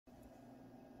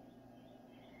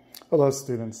Hello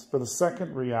students, for the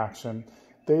second reaction,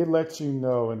 they let you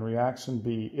know in reaction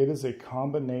B, it is a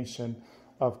combination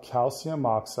of calcium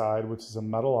oxide, which is a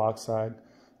metal oxide,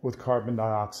 with carbon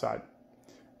dioxide.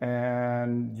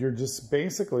 And you're just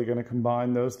basically going to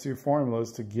combine those two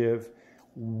formulas to give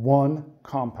one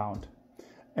compound.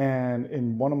 And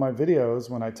in one of my videos,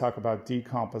 when I talk about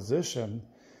decomposition,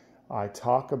 I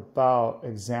talk about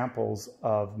examples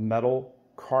of metal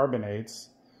carbonates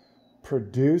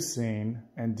producing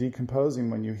and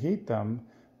decomposing when you heat them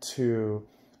to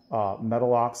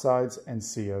metal oxides and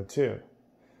CO2.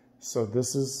 So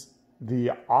this is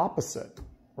the opposite.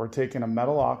 We're taking a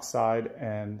metal oxide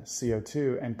and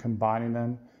CO2 and combining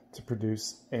them to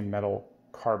produce a metal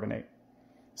carbonate.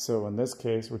 So in this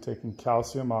case, we're taking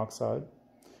calcium oxide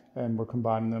and we're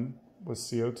combining them with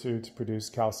CO2 to produce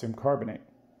calcium carbonate.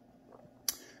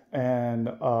 And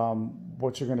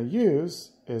what you're going to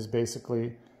use is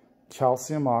basically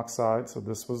calcium oxide. So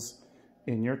this was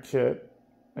in your kit.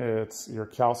 It's your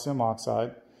calcium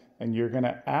oxide. And you're going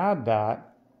to add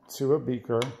that to a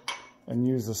beaker and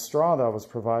use the straw that was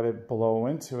provided below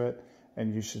into it,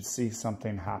 and you should see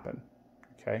something happen.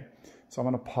 Okay? So I'm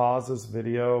going to pause this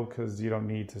video because you don't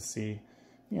need to see,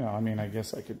 I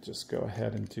guess I could just go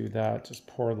ahead and do that. Just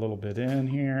pour a little bit in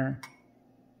here.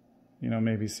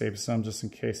 Maybe save some just in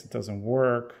case it doesn't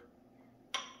work.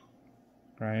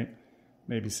 Right?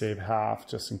 Maybe save half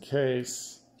just in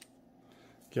case.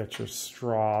 Get your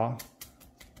straw.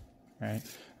 Right?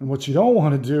 And what you don't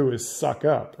want to do is suck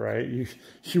up, right?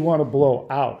 You want to blow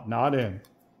out, not in.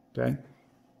 Okay?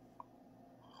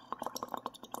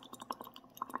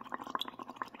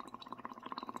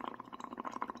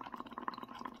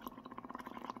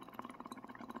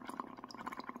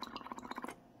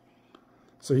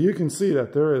 So you can see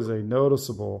that there is a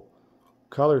noticeable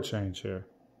color change here.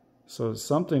 So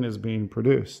something is being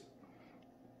produced.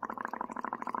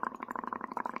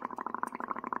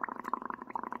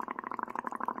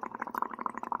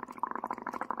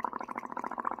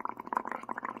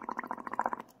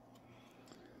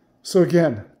 So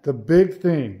again, the big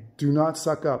thing, do not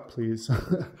suck up, please.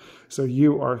 So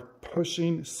you are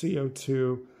pushing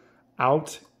CO2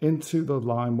 out into the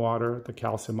lime water, the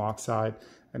calcium oxide,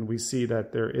 and we see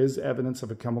that there is evidence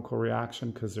of a chemical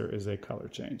reaction because there is a color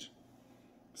change.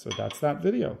 So that's that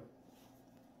video.